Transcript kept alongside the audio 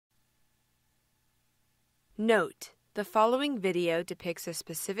Note: the following video depicts a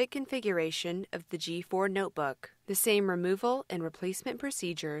specific configuration of the G4 notebook. The same removal and replacement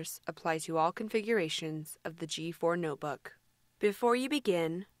procedures apply to all configurations of the G4 notebook. Before you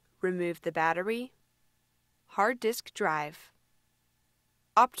begin, remove the battery, hard disk drive,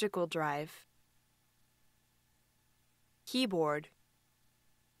 optical drive, keyboard,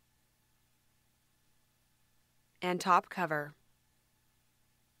 and top cover.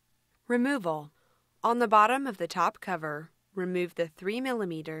 Removal. On the bottom of the top cover, remove the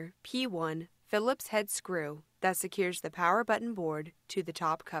 3mm P1 Phillips head screw that secures the power button board to the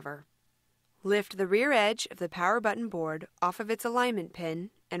top cover. Lift the rear edge of the power button board off of its alignment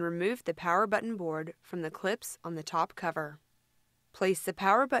pin and remove the power button board from the clips on the top cover. Place the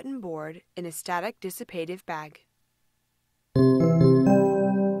power button board in a static dissipative bag.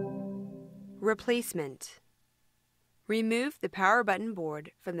 Replacement. Remove the power button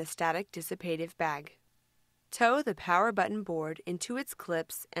board from the static dissipative bag. Tow the power button board into its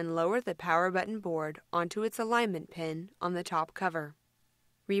clips and lower the power button board onto its alignment pin on the top cover.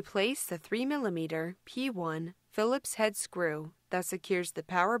 Replace the 3mm P1 Phillips head screw that secures the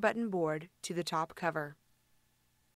power button board to the top cover.